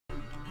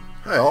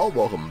Hi all,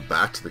 welcome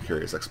back to the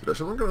Curious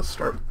Expedition. We're going to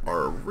start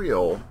our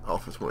real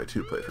Alpha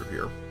 22 playthrough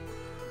here.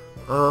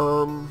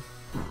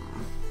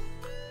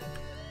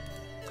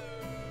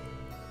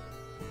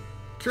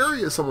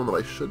 Curie is someone that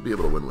I should be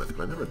able to win with,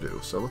 but I never do,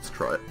 so let's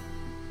try it.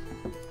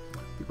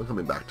 Keep on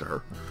coming back to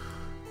her.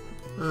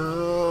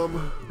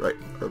 Right,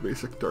 our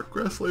basic dark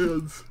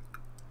grasslands.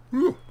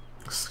 Whew.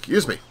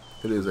 Excuse me.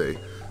 It is a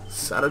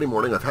Saturday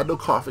morning. I've had no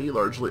coffee,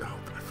 largely. Oh,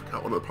 but I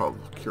forgot one of the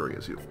problems with Curie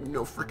is you have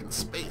no freaking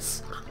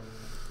space.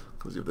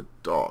 Because you have the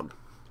dog.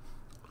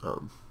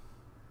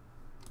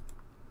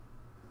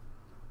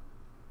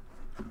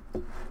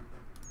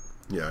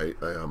 Yeah,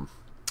 I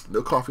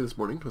no coffee this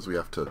morning because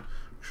we're going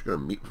to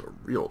meet with a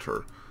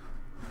realtor.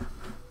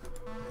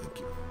 Thank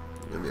you.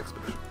 In the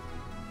expedition.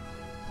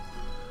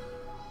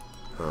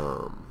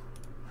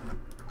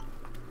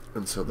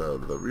 And so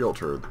the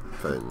realtor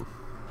thing,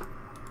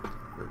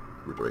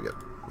 we're doing it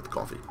with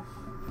coffee.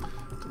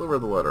 Deliver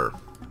the letter.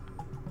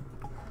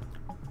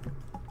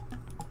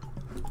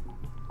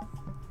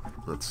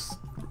 Let's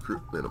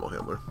recruit an animal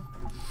handler.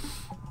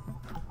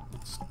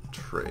 Let's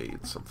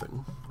trade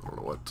something. I don't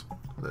know what.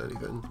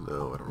 Anything?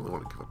 No, I don't really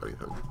want to give up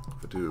anything.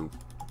 If I do,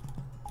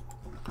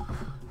 can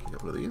you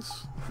get one of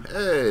these?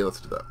 Hey, let's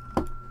do that.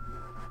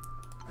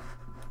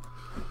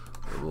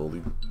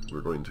 And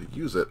we're going to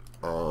use it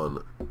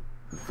on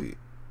the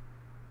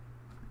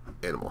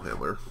animal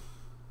handler.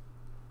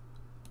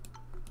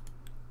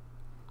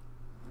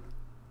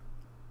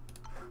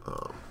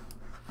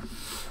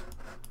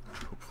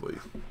 Hopefully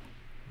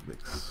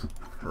makes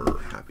her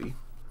happy.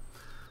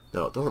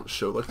 Now, it doesn't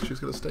show like she's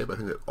going to stay, but I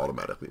think it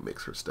automatically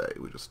makes her stay.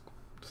 We just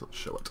doesn't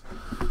show it,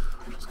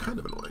 which is kind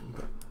of annoying,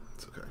 but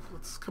it's okay.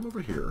 Let's come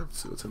over here and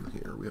see what's in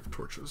here. We have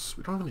torches.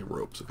 We don't have any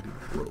ropes. If we need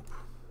a rope,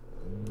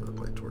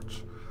 light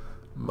torch.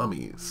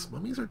 Mummies.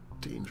 Mummies are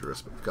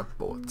dangerous, but we've got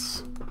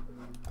bullets.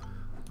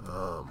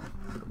 And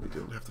we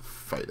don't have to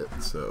fight it.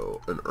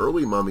 So an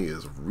early mummy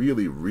is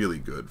really, really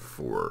good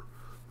for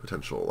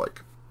potential,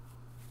 like,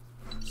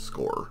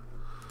 score.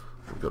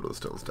 We'll go to the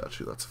stone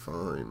statue. That's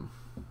fine.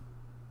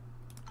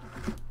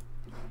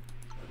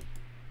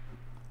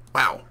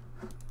 Wow.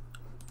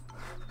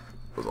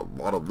 There's a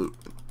lot of loot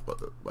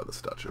by the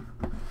statue.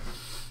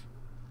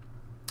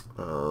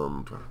 Do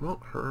I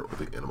promote her or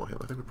the animal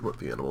handler? I think we promote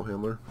the animal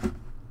handler.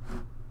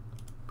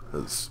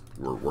 Because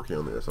we're working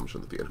on the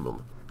assumption that the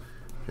animal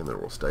handler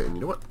will stay. And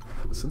you know what?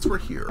 Since we're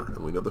here, and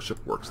we know the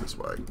ship works this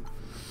way,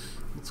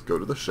 let's go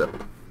to the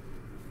ship.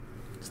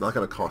 It's not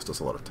going to cost us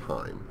a lot of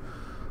time.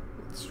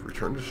 Let's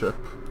return to ship.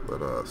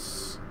 Let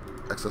us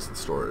access the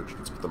storage.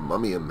 Let's put the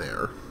mummy in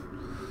there.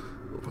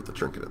 We'll put the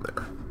trinket in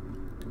there.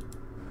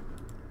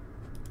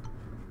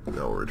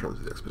 Now we'll return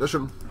to the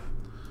expedition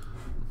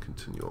and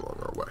continue along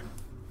our way.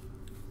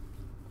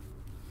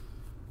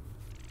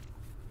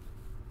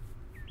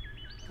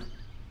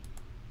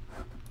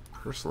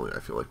 Personally,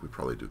 I feel like we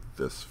probably do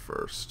this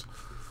first.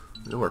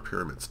 We know our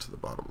pyramid's to the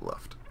bottom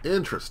left.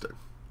 Interesting.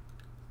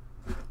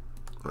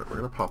 Alright, we're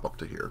going to pop up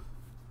to here.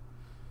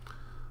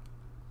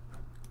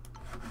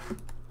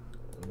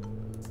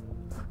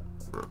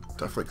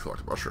 Definitely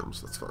collect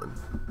mushrooms, that's fine.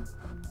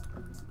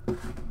 We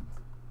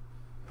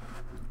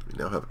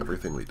now have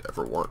everything we'd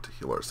ever want to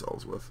heal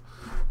ourselves with.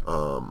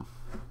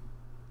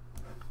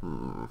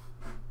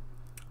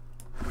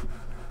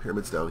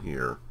 Pyramid's down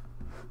here.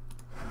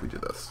 We do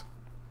this.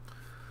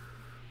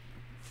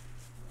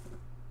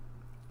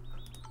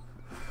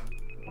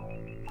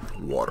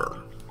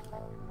 Water.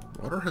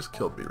 Water has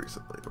killed me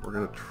recently, but we're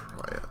going to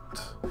try it.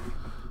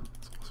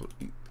 Let's also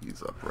eat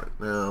these up right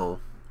now.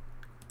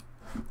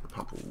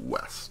 Pop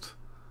west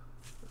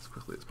as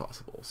quickly as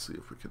possible. See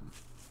if we can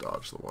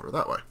dodge the water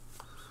that way.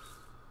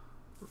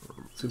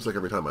 Seems like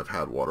every time I've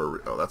had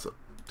water... Oh, that's a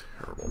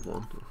terrible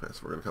one. Okay, so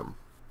we're going to come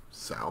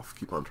south.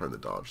 Keep on trying to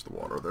dodge the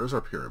water. There's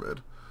our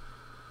pyramid.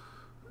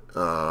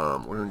 We're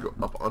going to go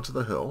up onto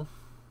the hill.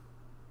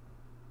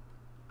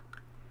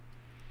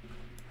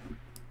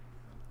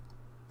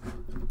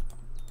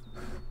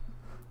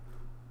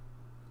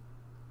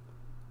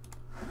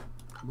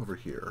 Come over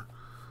here.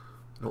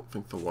 I don't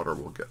think the water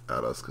will get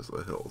at us because of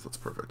the hills. That's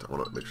perfect. I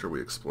want to make sure we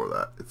explore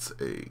that. It's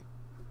a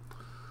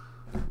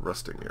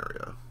resting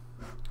area.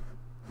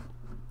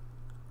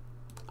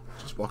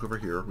 Just walk over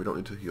here. We don't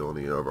need to heal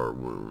any of our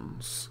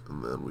wounds.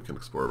 And then we can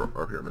explore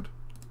our pyramid.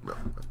 No, I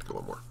have to go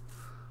one more.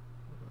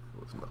 I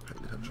was not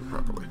paying attention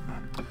properly.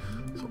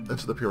 So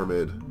enter the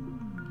pyramid.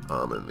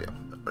 And yeah,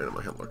 right now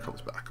my handler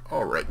comes back.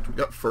 Alright, we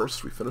got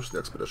first. We finished the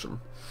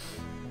expedition.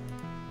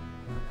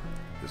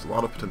 There's a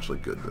lot of potentially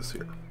goodness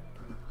here.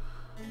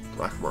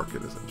 Black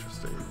market is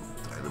interesting.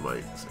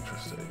 Dynamite is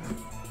interesting.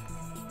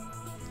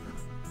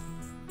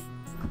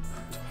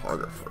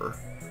 Topographer.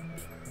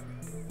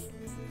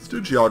 Let's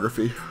do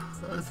geography.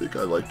 I think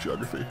I like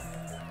geography.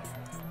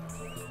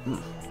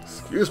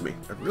 Excuse me.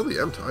 I really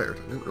am tired.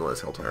 I didn't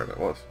realize how tired I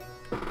was.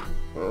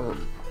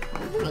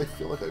 What I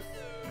feel like I've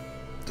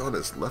done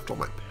is left all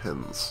my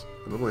pens.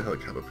 I normally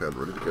have a pen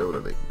ready to go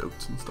to make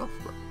notes and stuff,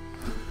 but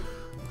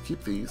I'll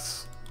keep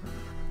these.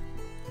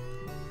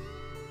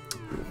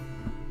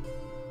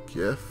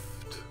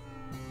 Gift.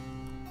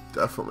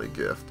 definitely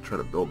gift. Try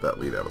to build that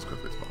lead out as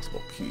quickly as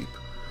possible. Keep.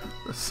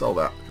 Let's sell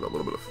that, get a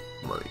little bit of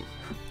money.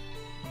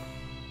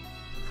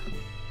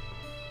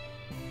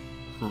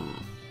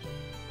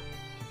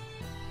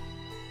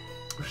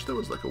 Wish there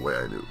was like a way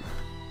I knew.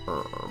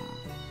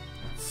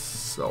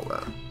 Sell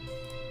that.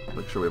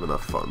 Make sure we have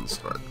enough funds.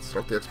 Alright,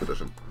 start the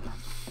expedition.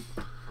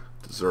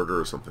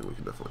 Deserter is something we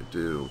can definitely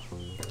do.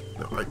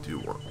 No, I do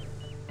want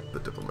the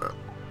diplomat.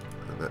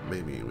 And that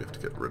may mean we have to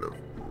get rid of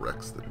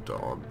Rex the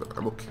dog, but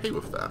I'm okay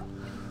with that.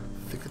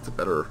 I think it's a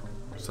better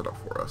setup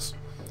for us.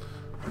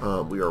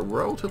 We are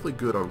relatively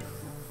good on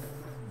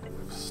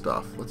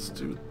stuff. Let's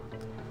do...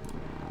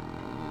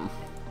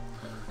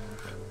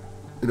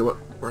 You know what?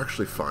 We're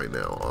actually fine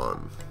now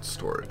on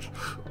storage.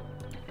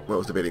 Well, I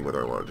was debating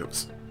whether I wanted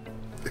to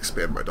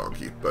expand my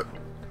donkey, but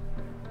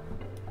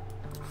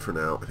for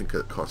now, I think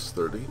it costs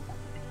 30.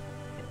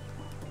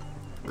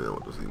 No,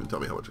 it doesn't even tell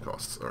me how much it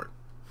costs. Alright.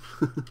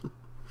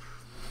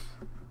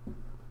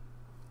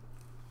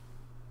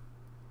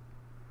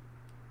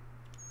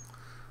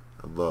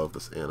 I love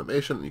this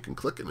animation. You can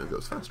click and it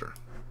goes faster.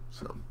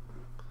 So, I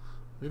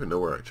don't even know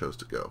where I chose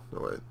to go.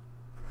 No, wait.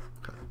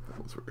 Okay,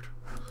 that was weird.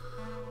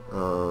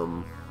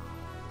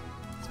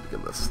 Let's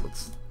begin this.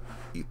 Let's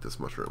eat this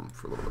mushroom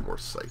for a little bit more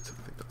sight.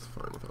 I think that's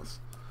fine with us.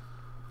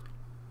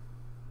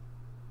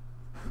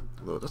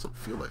 Although it doesn't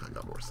feel like I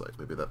got more sight.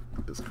 Maybe that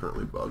is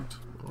currently bugged.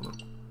 I don't know.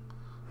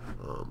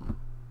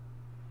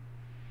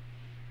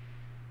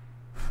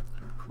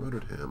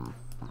 Promoted him.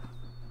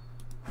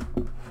 I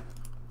don't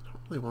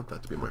really want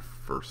that to be my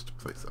first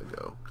place I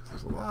go, because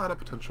there's a lot of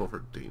potential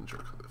for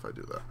danger if I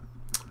do that.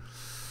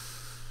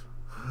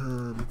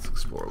 Let's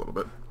explore a little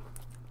bit.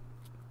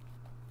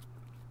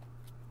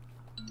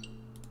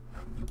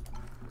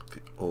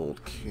 The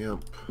old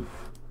camp.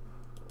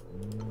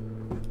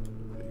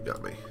 You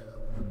got me.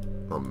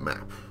 A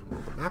map.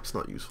 Well, the map's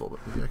not useful, but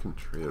maybe I can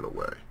trade it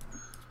away.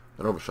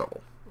 I don't have a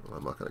shovel. Well,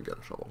 I'm not going to get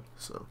a shovel,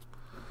 so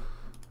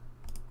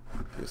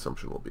the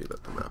assumption will be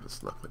that the map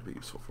is not going to be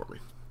useful for me.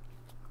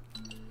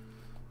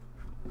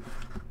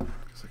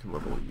 Guess I can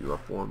level you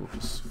up one, which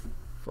is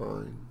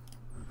fine.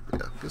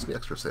 Yeah, gives me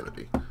extra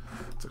sanity.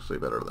 It's actually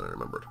better than I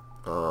remembered.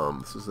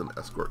 This is an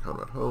escort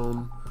Conrad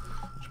home,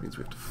 which means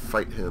we have to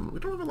fight him. We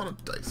don't have a lot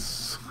of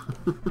dice.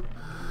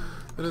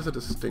 That is a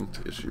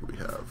distinct issue we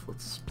have.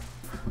 Let's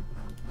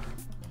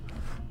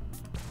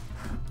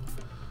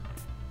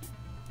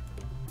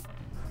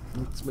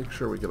make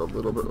sure we get a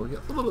little bit. Oh, yeah,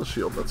 a little bit of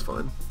shield. That's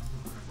fine.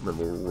 And then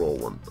we'll roll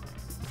one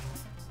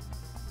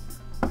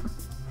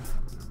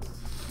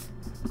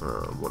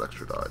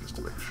extra die just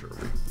to make sure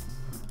we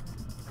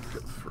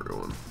get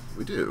through, and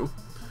we do.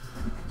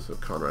 So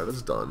Conrad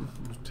is done.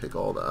 Take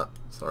all that.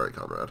 Sorry,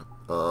 Conrad.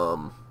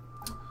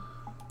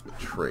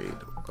 Trade.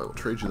 I will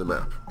trade you the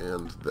map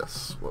and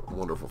this. What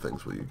wonderful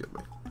things will you give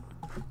me?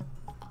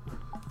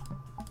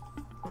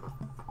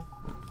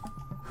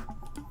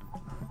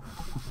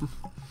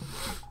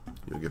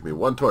 You give me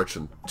one torch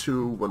and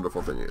two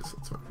wonderful thingies.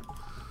 That's fine.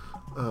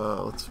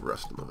 Let's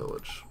rest in the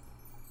village.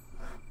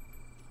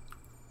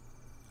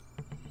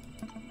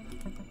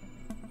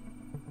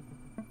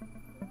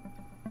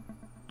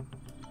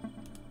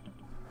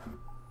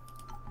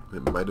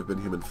 It might have been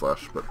human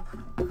flesh, but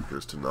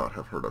appears to not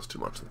have hurt us too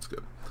much. That's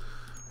good.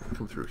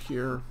 Come through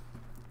here.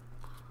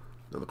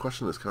 Now the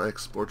question is, can I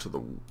explore to the...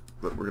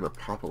 We're going to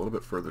pop a little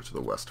bit further to the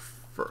west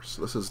first.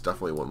 So this is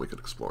definitely one we could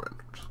explore in,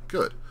 which is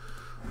good.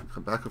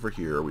 Come back over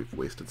here. We've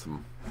wasted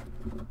some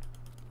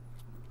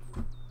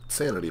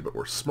sanity, but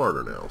we're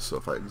smarter now. So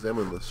if I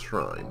examine this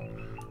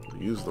shrine,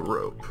 we'll use the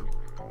rope,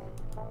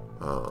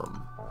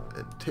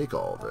 and take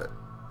all of it,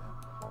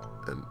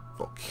 and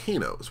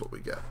volcano is what we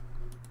get.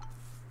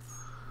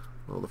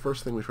 Well, the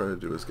first thing we try to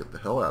do is get the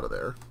hell out of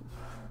there.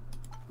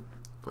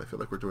 I feel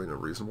like we're doing a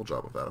reasonable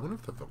job of that. I wonder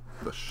if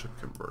the ship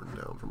can burn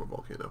down from a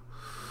volcano.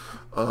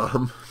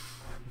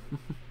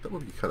 That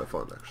would be kind of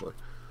fun, actually.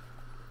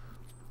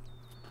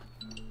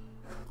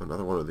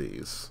 Another one of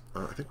these.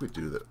 I think we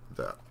do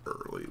that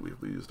early. We've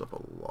used up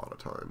a lot of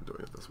time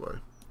doing it this way.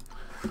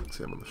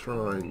 Examine the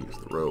shrine, use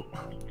the rope.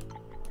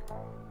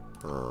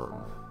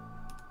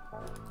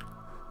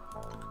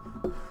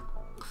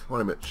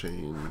 Climate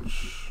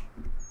change.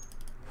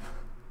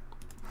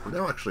 We're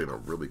now actually in a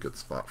really good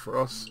spot for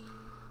us.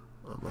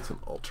 That's an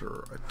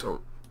altar. I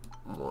don't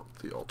want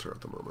the altar at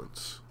the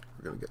moment.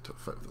 We're going to get to a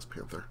fight with this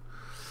panther.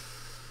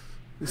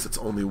 At least it's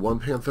only one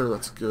panther.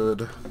 That's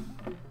good.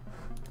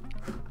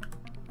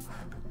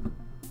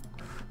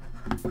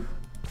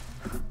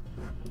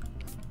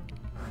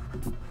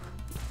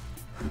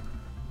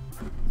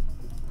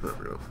 There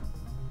we go.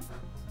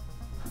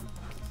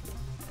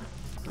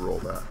 Roll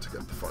that to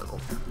get the final.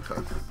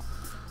 Okay.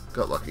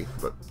 Got lucky,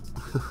 but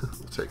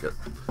we'll take it.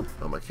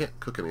 I can't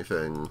cook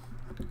anything.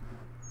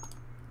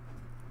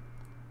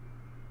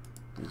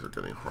 These are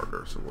getting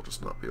harder, so we'll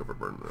just not be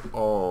overburdened at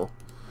all.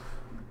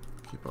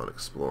 Keep on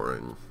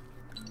exploring.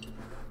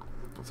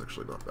 That's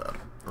actually not bad.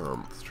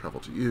 Let's travel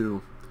to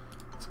you.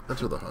 Let's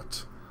enter the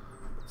hut.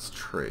 Let's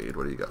trade.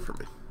 What do you got for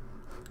me?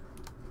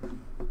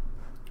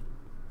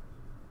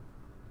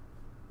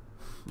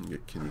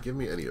 Can you give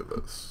me any of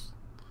those?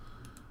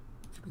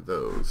 Give me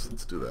those.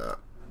 Let's do that.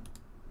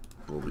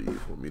 We'll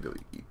leave. We'll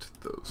immediately eat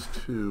those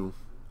two.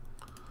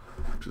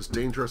 Which is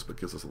dangerous, but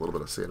gives us a little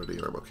bit of sanity,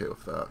 and I'm okay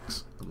with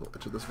that. And we'll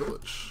enter this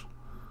village.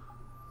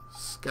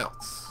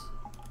 Scouts.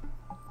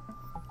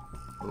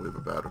 Oh, we have a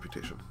bad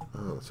reputation.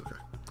 Oh, that's okay.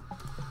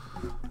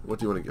 What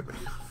do you want to give me?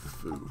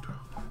 Food.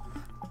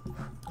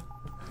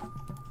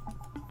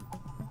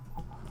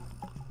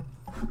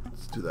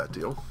 Let's do that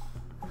deal.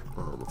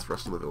 Let's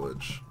rest in the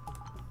village.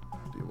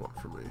 What do you want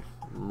from me?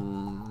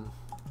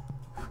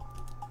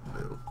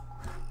 No.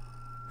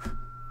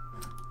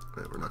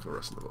 Alright, we're not going to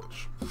rest in the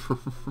village.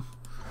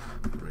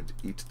 I'm going to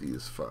eat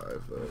these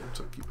 5, though,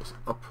 to keep us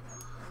up.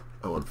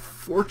 Oh,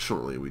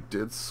 unfortunately, we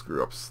did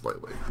screw up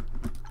slightly.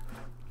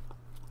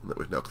 And that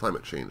we've now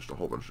climate changed a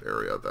whole bunch of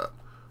area that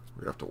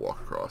we're going to have to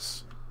walk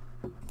across.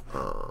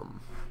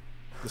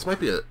 This might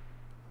be a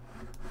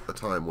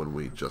time when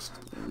we just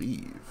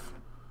leave.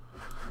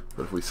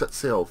 But if we set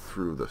sail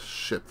through the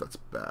ship, that's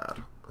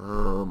bad.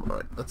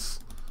 Alright, let's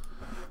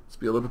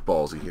be a little bit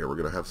ballsy here. We're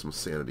going to have some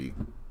sanity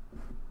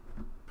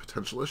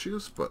potential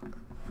issues, but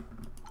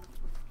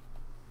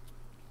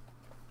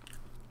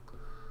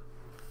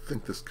I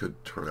think this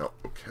could turn out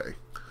okay.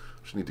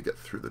 Just need to get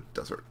through the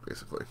desert,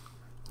 basically.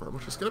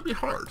 Which is going to be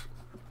hard.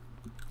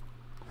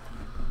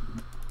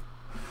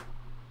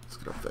 Let's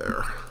get up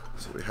there.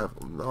 So we have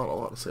not a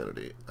lot of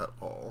sanity at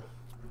all.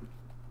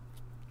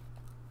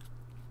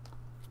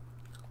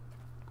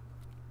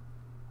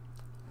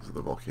 These are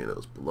the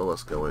volcanoes below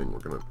us going. We're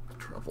going to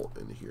travel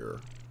in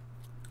here.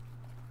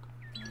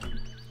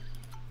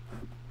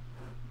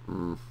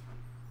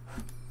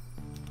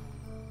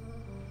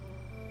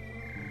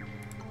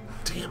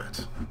 Damn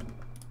it.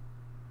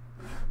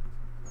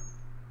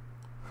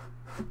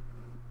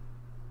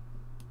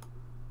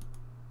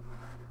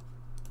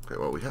 Okay,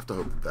 well, we have to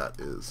hope that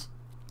is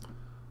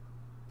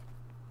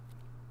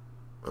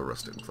a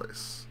resting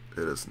place.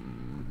 It is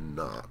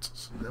not.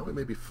 So now we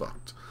may be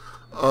fucked.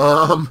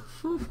 No,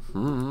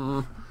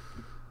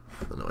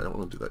 I don't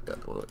want to do that yet.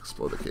 I want to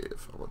explore the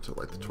cave. I want to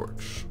light the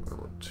torch. I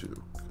want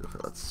to...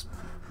 That's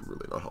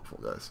really not helpful,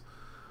 guys.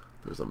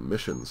 There's a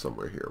mission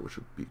somewhere here, which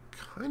would be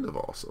kind of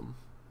awesome.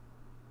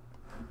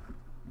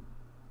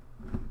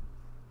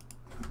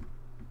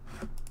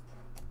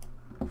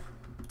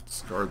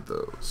 Discard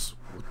those.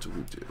 What do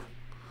we do?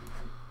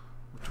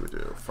 What do we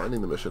do?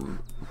 Finding the mission,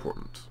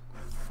 important.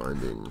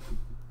 Finding...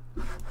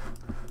 the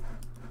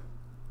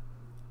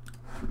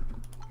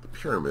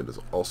pyramid is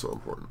also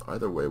important.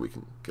 Either way, we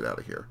can get out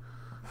of here.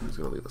 He's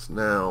going to leave us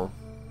now.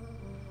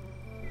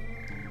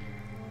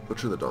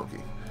 Butcher the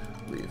donkey.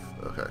 Leave.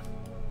 Okay.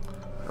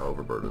 How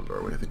overburdened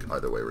are we? I think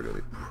either way we're going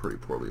to be pretty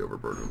poorly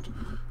overburdened.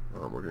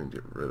 We're going to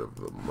get rid of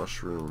the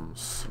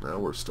mushrooms. Now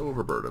we're still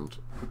overburdened.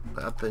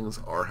 Bad things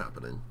are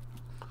happening.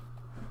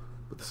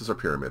 But this is our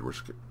pyramid. We're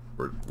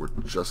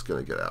just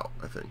going to get out,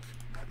 I think,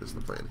 is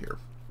the plan here.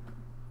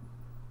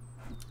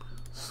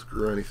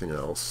 Screw anything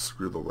else.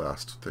 Screw the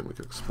last thing we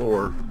can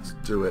explore. Let's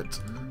do it.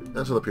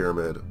 Enter the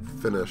pyramid.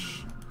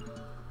 Finish.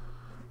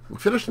 We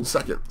finished in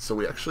second, so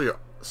we actually,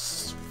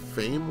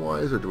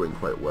 fame-wise, are doing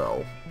quite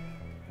well.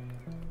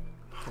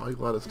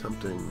 Polyglot is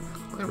tempting.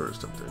 Climber is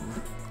tempting.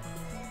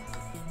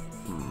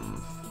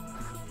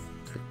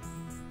 Take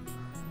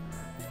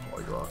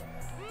Polyglot.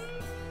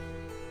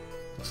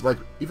 So, like,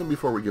 even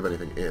before we give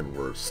anything in,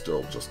 we're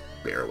still just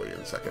barely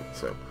in second,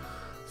 so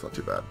it's not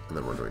too bad. And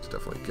then we're going to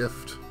definitely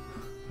gift.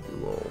 We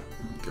will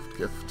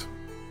gift.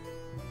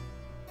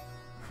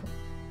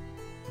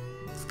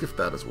 Let's gift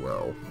that as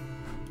well.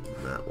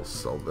 And that will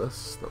sell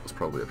this. That was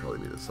probably, I probably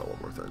need to sell one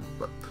more thing.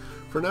 But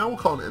for now, we'll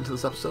call an end to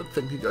this episode.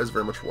 Thank you guys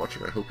very much for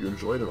watching. I hope you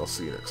enjoyed, and I'll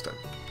see you next time.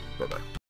 Bye-bye.